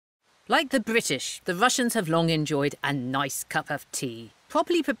Like the British, the Russians have long enjoyed a nice cup of tea.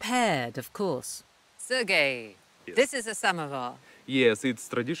 Properly prepared, of course. Sergei, Yes. this is a samovar. Yes, it's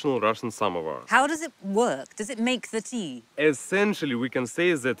traditional Russian samovar. How does it work? Does it make the tea? Essentially, we can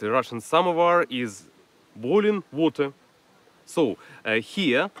say that the Russian samovar is boiling water. So,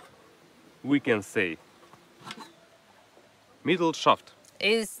 here we can say middle shaft.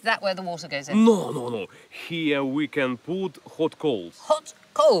 Is that where the water goes in? No. Here we can put hot coals. Hot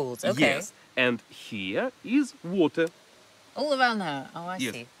coals, okay. Yes, and here is water. All around there. Oh, I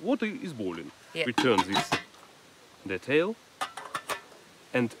Yes, see. water is boiling. Yeah. We turn this detail,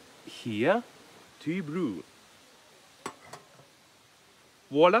 and here tea brew.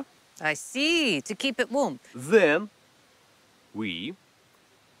 Voila. I see, to keep it warm. Then we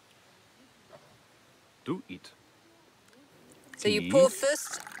do it. So you Tea. pour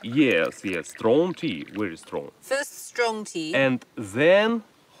first Yes, strong tea, very strong. strong tea, And then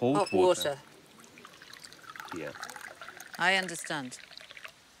hot water. Yeah. I understand.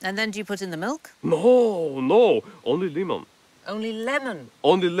 And then do you put in the milk? No, only lemon. Only lemon.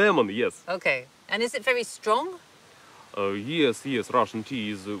 Only lemon, yes. Okay. And is it very strong? Yes, Russian tea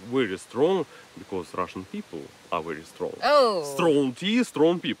is very strong because Russian people are very strong. Oh. Strong tea,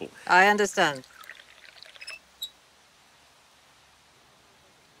 strong people. I understand.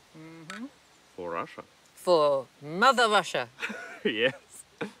 For Russia. For Mother Russia. Yes.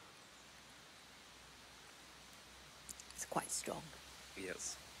 It's quite strong.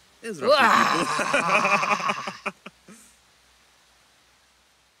 Yes. It's Russian people.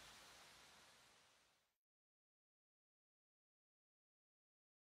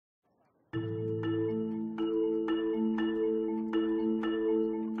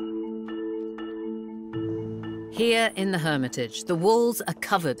 Here in the Hermitage, the walls are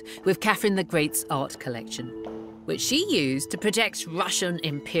covered with Catherine the Great's art collection, which she used to project Russian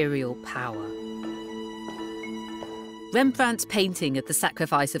imperial power. Rembrandt's painting of the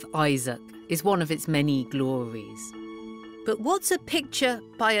sacrifice of Isaac is one of its many glories. But what's a picture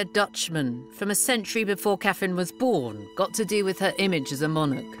by a Dutchman from a century before Catherine was born got to do with her image as a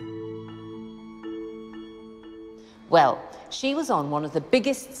monarch? Well, she was on one of the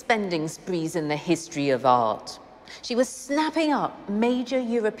biggest spending sprees in the history of art. She was snapping up major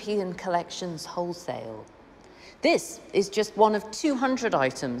European collections wholesale. This is just one of 200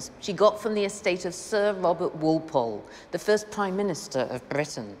 items she got from the estate of Sir Robert Walpole, the first Prime Minister of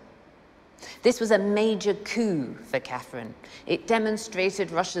Britain. This was a major coup for Catherine. It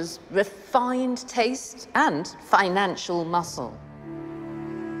demonstrated Russia's refined taste and financial muscle.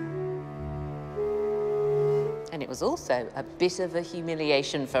 And it was also a bit of a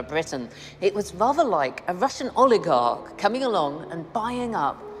humiliation for Britain. It was rather like a Russian oligarch coming along and buying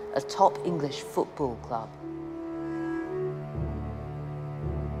up a top English football club.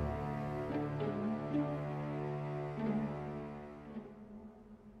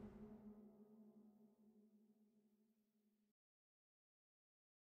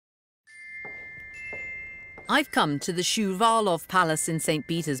 I've come to the Shuvalov Palace in St.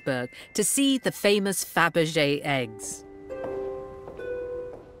 Petersburg to see the famous Fabergé eggs.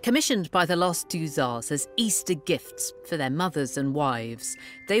 Commissioned by the last two Tsars as Easter gifts for their mothers and wives,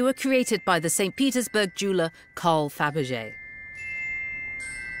 they were created by the St. Petersburg jeweller Karl Fabergé.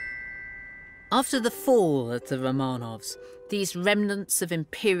 After the fall of the Romanovs, these remnants of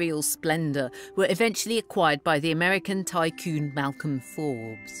imperial splendour were eventually acquired by the American tycoon Malcolm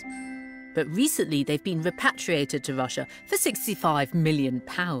Forbes. But recently they've been repatriated to Russia for £65 million,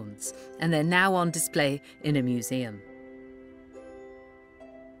 and they're now on display in a museum.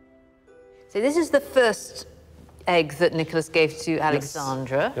 So this is the first egg that Nicholas gave to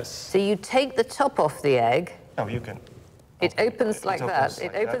Alexandra. Yes. So you take the top off the egg. Oh, you can. It opens like that.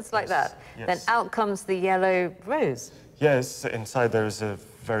 It opens like that. Then out comes the yellow rose. Yes, inside there is a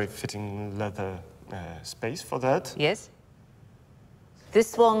very fitting leather space for that. Yes.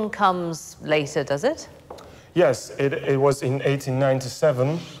 This one comes later, does it? Yes, it was in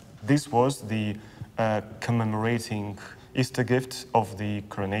 1897. This was the commemorating Easter gift of the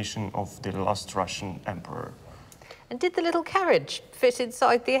coronation of the last Russian emperor. And did the little carriage fit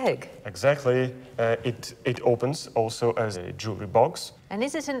inside the egg? Exactly. It opens also as a jewelry box. And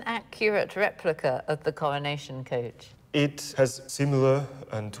is it an accurate replica of the coronation coach? It has similar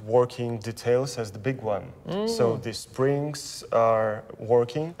and working details as the big one. So the springs are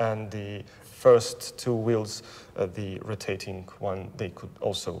working and the first two wheels, the rotating one, they could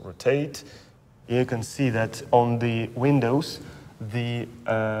also rotate. You can see that on the windows, the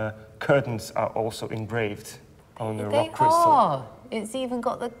curtains are also engraved on the rock crystal. Oh, it's even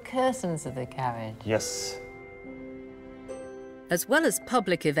got the curtains of the carriage. Yes. As well as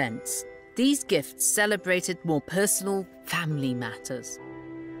public events, these gifts celebrated more personal family matters.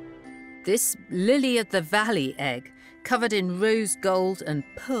 This lily-of-the-valley egg, covered in rose gold and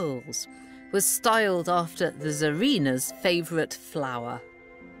pearls, was styled after the Tsarina's favourite flower.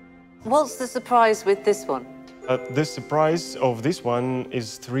 What's the surprise with this one? The surprise of this one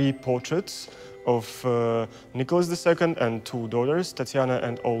is 3 portraits of Nicholas II and 2 daughters, Tatiana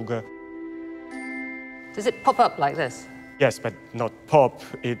and Olga. Does it pop up like this? Yes, but not pop,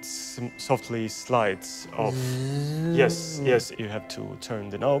 it softly slides off. Yes, you have to turn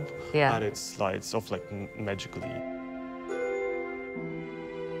the knob, and it slides off like magically.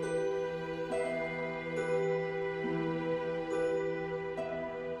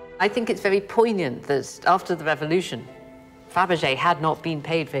 I think it's very poignant that after the revolution, Fabergé had not been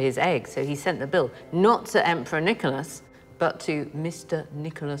paid for his egg, so he sent the bill not to Emperor Nicholas, but to Mr.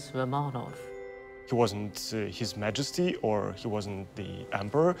 Nicholas Romanov. He wasn't His Majesty or he wasn't the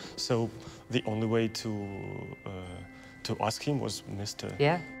Emperor, so the only way to ask him was Mr.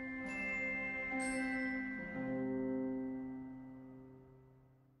 Yeah.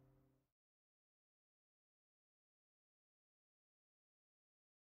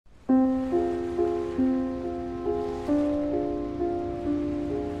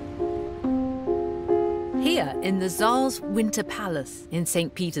 Here, in the Tsar's Winter Palace in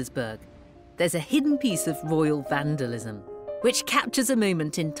St. Petersburg, there's a hidden piece of royal vandalism, which captures a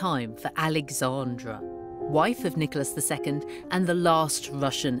moment in time for Alexandra, wife of Nicholas II and the last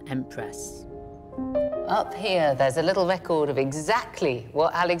Russian empress. Up here, there's a little record of exactly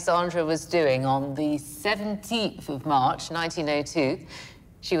what Alexandra was doing on the 17th of March, 1902.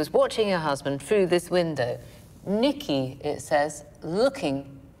 She was watching her husband through this window. Nikki, it says,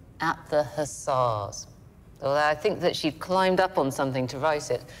 looking at the hussars. Although I think that she'd climbed up on something to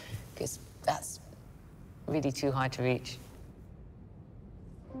write it, because that's really too high to reach.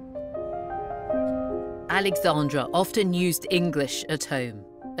 Alexandra often used English at home,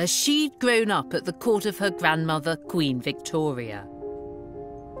 as she'd grown up at the court of her grandmother, Queen Victoria.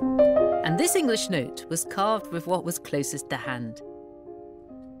 And this English note was carved with what was closest to hand: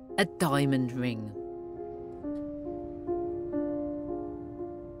 a diamond ring.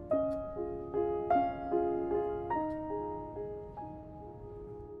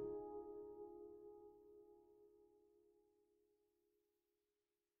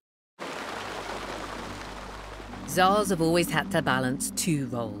 Tsars have always had to balance 2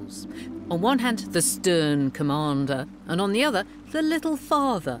 roles. On one hand, the stern commander, and on the other, the little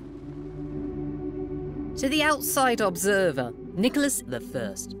father. To the outside observer, Nicholas I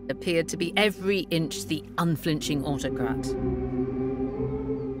appeared to be every inch the unflinching autocrat.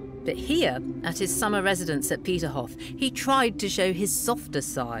 But here, at his summer residence at Peterhof, he tried to show his softer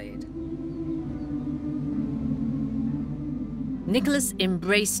side. Nicholas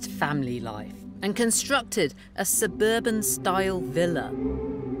embraced family life and constructed a suburban-style villa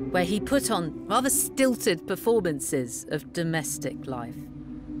where he put on rather stilted performances of domestic life.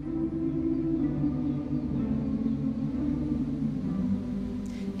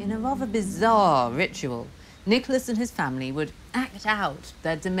 In a rather bizarre ritual, Nicholas and his family would act out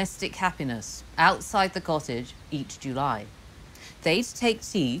their domestic happiness outside the cottage each July. They'd take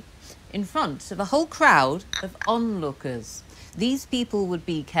tea in front of a whole crowd of onlookers. These people would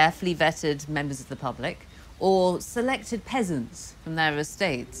be carefully vetted members of the public or selected peasants from their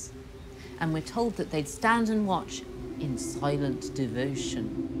estates. And we're told that they'd stand and watch in silent devotion.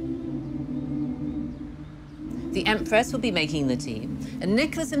 The Empress will be making the tea, and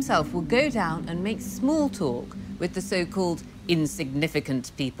Nicholas himself will go down and make small talk with the so-called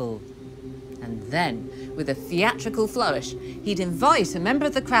insignificant people. And then, with a theatrical flourish, he'd invite a member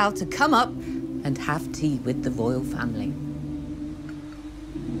of the crowd to come up and have tea with the royal family.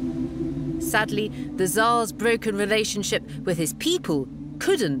 Sadly, the Tsar's broken relationship with his people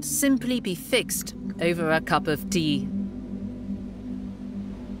couldn't simply be fixed over a cup of tea